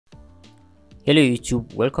Hello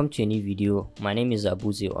YouTube, welcome to a new video. My name is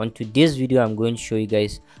Abuze. On today's video I'm going to show you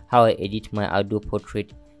guys how I edit my outdoor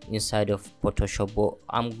portrait inside of Photoshop, but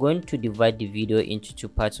I'm going to divide the video into two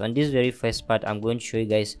parts. On this very first part I'm going to show you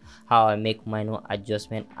guys how I make minor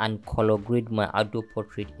adjustment and color grade my outdoor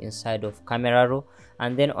portrait inside of Camera Raw,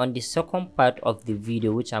 and then on the second part of the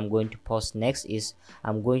video, which I'm going to post next, is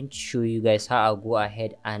I'm going to show you guys how I'll go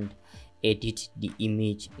ahead and edit the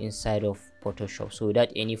image inside of Photoshop. So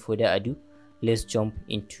without any further ado, let's jump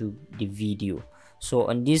into the video. So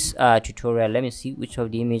on this tutorial, let me see which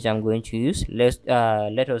of the image I'm going to use. Let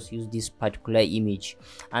us use this particular image,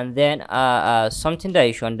 and then something that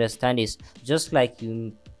you should understand is, just like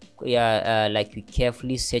you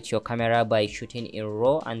carefully set your camera by shooting in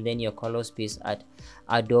RAW and then your color space at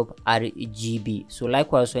Adobe RGB. So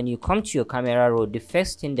likewise, when you come to your Camera Raw, the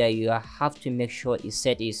first thing that you have to make sure is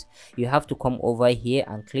set is you have to come over here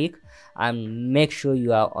and click and make sure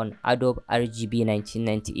you are on Adobe RGB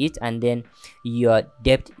 1998, and then your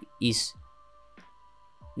depth is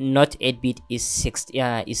not 8-bit, is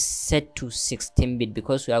set to 16-bit,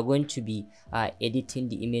 because we are going to be editing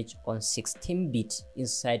the image on 16-bit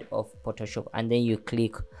inside of Photoshop, and then you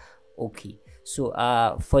click OK. So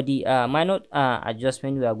for the minor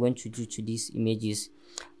adjustment we are going to do to these images,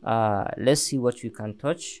 let's see what we can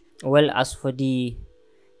touch. Well, as for the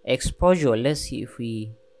exposure, let's see if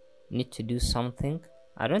we need to do something.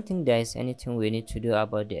 I don't think there is anything we need to do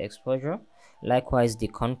about the exposure. Likewise the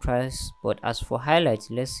contrast, but as for highlights,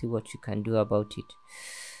 let's see what you can do about it.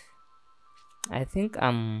 I think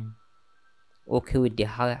I'm okay with the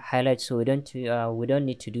highlights, so we don't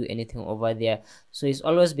need to do anything over there. So it's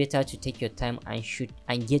always better to take your time and shoot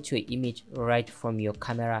and get your image right from your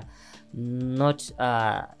camera, not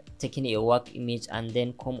taking a work image and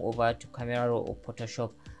then come over to Camera Raw or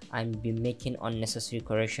Photoshop and be making unnecessary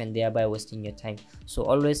correction, thereby wasting your time. So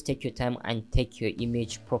always take your time and take your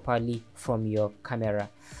image properly from your camera.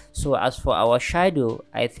 So as for our shadow,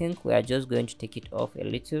 I think we are just going to take it off a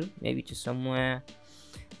little, maybe to somewhere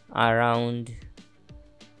around,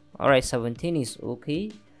 all right, 17 is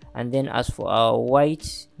okay. And then as for our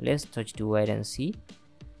white, let's touch the white and see.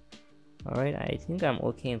 All right, I think I'm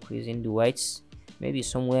okay increasing the whites, maybe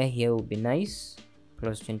somewhere here would be nice,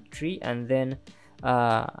 plus 23. And then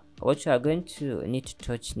what you are going to need to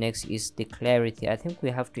touch next is the clarity. I think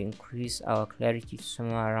we have to increase our clarity to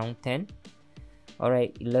somewhere around 10. All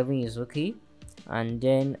right, 11 is okay. And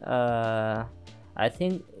then I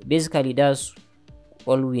think basically that's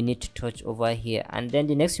all we need to touch over here. And then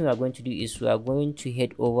the next thing we are going to do is we are going to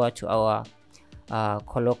head over to our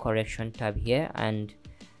color correction tab here and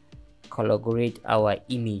color grade our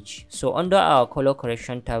image. So under our color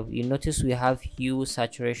correction tab, you notice we have hue,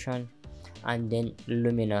 saturation, and then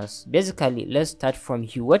luminance. Basically, let's start from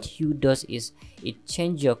hue. What hue does is it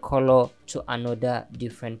changes your color to another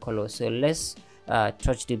different color. So let's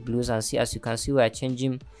touch the blues and see. As you can see, we are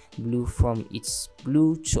changing blue from its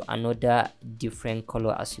blue to another different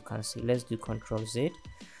color. As you can see, let's do Control Z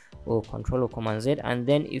or Control or Command Z, and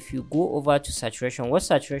then if you go over to saturation, what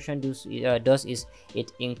saturation does is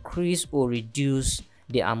it increase or reduce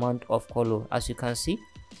the amount of color. As you can see,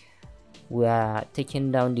 we are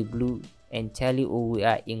taking down the blue entirely, or we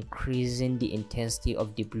are increasing the intensity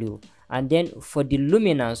of the blue. And then for the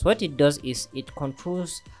luminance, what it does is it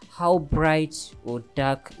controls how bright or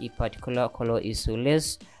dark a particular color is. So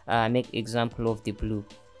let's make example of the blue.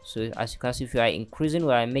 So as you can see, if you are increasing,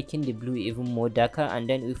 we are making the blue even more darker, and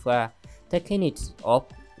then if we are taking it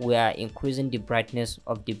up, we are increasing the brightness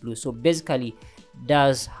of the blue. So basically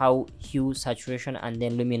that's how hue, saturation, and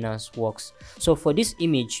then luminance works. So for this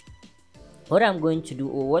image, what I'm going to do,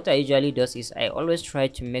 or what I usually do, is I always try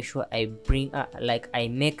to make sure I bring I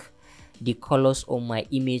make the colors on my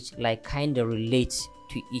image like kind of relate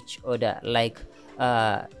to each other, like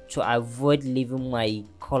to avoid leaving my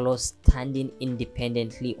colors standing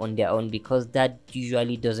independently on their own, because that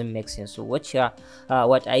usually doesn't make sense. So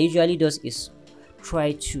what I usually do is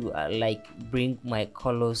try to bring my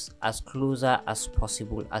colors as closer as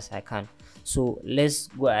possible as I can. So let's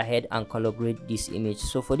go ahead and color grade this image.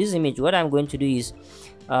 So for this image, what I'm going to do is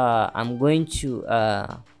I'm going to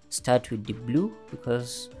start with the blue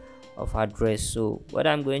because of our dress. So what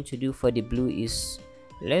I'm going to do for the blue is,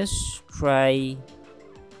 let's try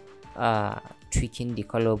tweaking the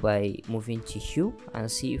color by moving to hue and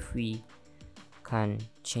see if we can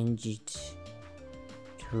change it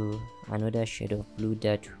to another shade of blue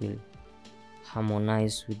that will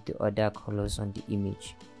harmonize with the other colors on the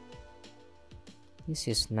image. This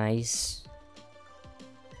is nice,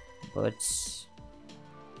 but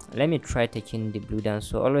let me try taking the blue down.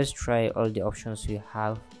 So always try all the options you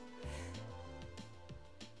have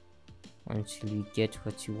until you get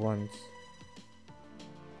what you want.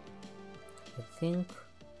 I think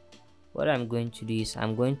what I'm going to do is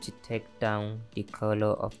I'm going to take down the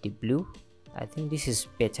color of the blue. I think this is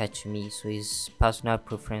better to me, so it's personal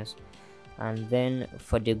preference. And then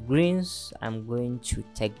for the greens, I'm going to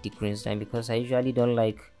take the greens down because I usually don't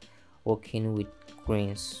like working with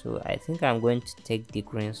greens, so I think I'm going to take the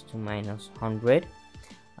greens to -100.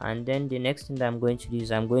 And then the next thing that I'm going to do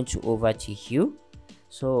is I'm going to over to hue.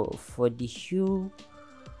 So for the hue,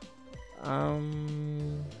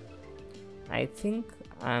 I think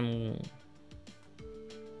I'm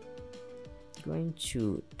going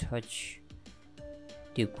to touch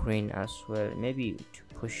the green as well, maybe to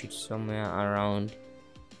push it somewhere around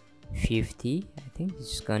 50. I think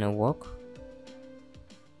this is gonna work.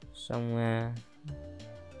 Somewhere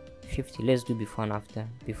 50. Let's do before and after,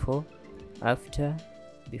 before, after,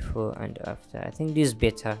 before and after. I think this is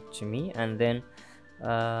better to me. And then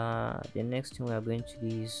the next thing we are going to do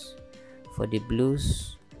is for the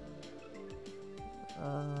blues,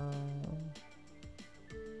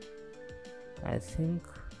 I think,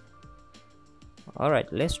 all right,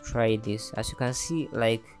 let's try this. As you can see,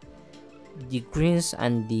 like the greens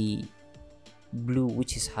and the blue,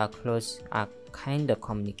 which is her clothes, are kind of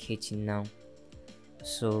communicating now,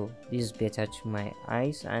 so this is better to my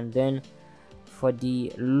eyes. And then for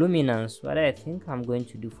the luminance, what I think I'm going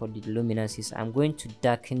to do for the luminance is I'm going to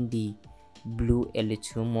darken the blue a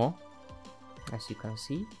little more. As you can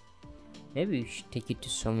see, maybe we should take it to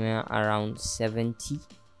somewhere around 70.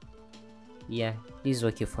 Yeah, this is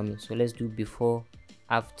okay for me. So let's do before,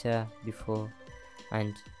 after, before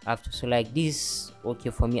and after. So like this, okay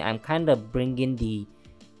for me. I'm kind of bringing the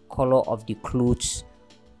color of the clothes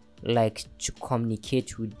like to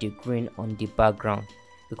communicate with the green on the background,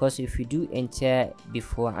 because if you do entire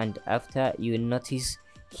before and after, you will notice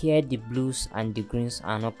here the blues and the greens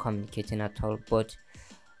are not communicating at all. But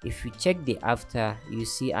if you check the after, you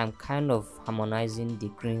see I'm kind of harmonizing the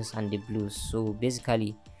greens and the blues. So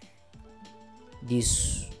basically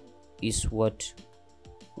this is what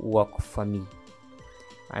work for me.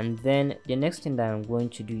 And then the next thing that I'm going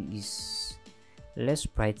to do is let's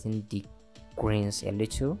brighten the greens a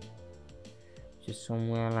little to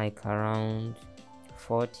somewhere like around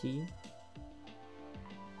 40.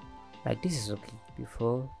 Like this is okay,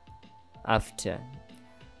 before, after.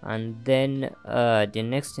 And then the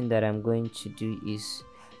next thing that I'm going to do is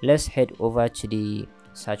let's head over to the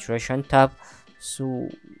saturation tab. So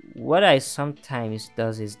what I sometimes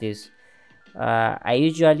does is this, I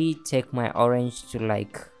usually take my orange to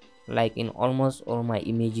like in almost all my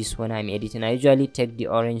images when I'm editing, I usually take the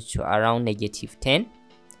orange to around -10,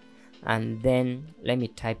 and then let me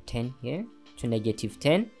type 10 here to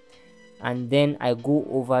 -10, and then I go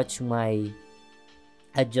over to my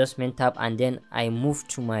adjustment tab, and then I move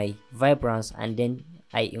to my vibrance, and then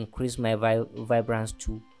I increase my vibrance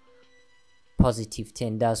to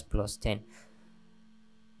 +10, that's +10.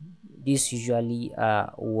 This usually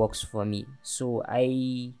works for me. So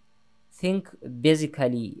I think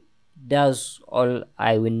basically that's all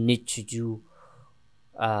I will need to do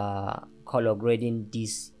color grading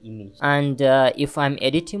this image. And if I'm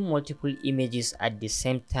editing multiple images at the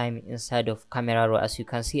same time inside of Camera Raw, as you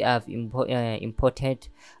can see, I've imported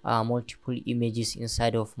multiple images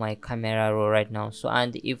inside of my Camera Raw right now. So,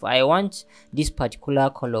 and if I want this particular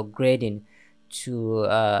color grading to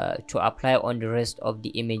apply on the rest of the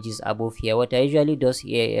images above here, what I usually does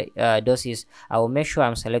here is I will make sure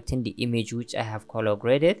I'm selecting the image which I have color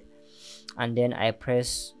graded, and then I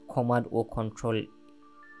press Command or Control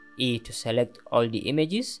A to select all the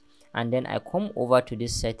images, and then I come over to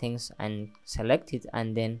these settings and select it,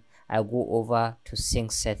 and then I go over to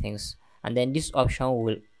sync settings, and then this option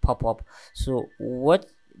will pop up. So what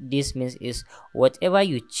this means is whatever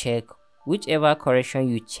you check, whichever correction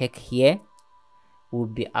you check here will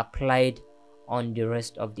be applied on the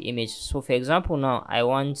rest of the image. So for example, now I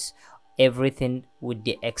want everything with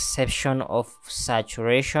the exception of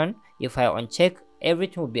saturation. If I uncheck,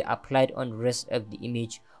 everything will be applied on the rest of the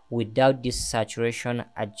image without this saturation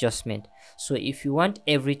adjustment. So if you want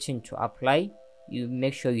everything to apply, you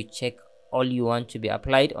make sure you check all you want to be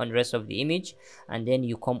applied on the rest of the image, and then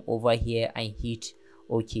you come over here and hit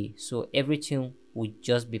OK. So everything will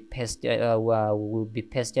just be pasted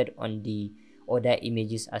on the other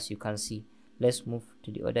images. As you can see, let's move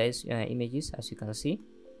to the other images. As you can see,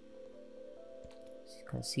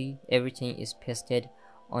 everything is pasted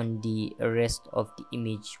on the rest of the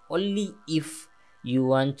image. Only if you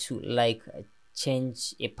want to like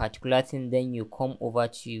change a particular thing, then you come over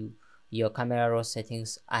to your Camera Raw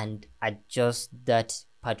settings and adjust that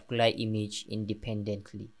particular image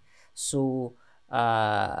independently. So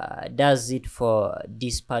that's it for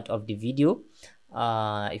this part of the video.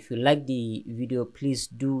 If you like the video, please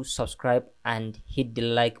do subscribe and hit the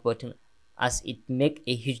like button, as it make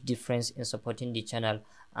a huge difference in supporting the channel.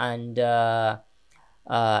 And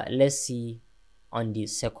let's see on the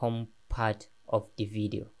second part of the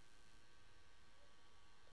video.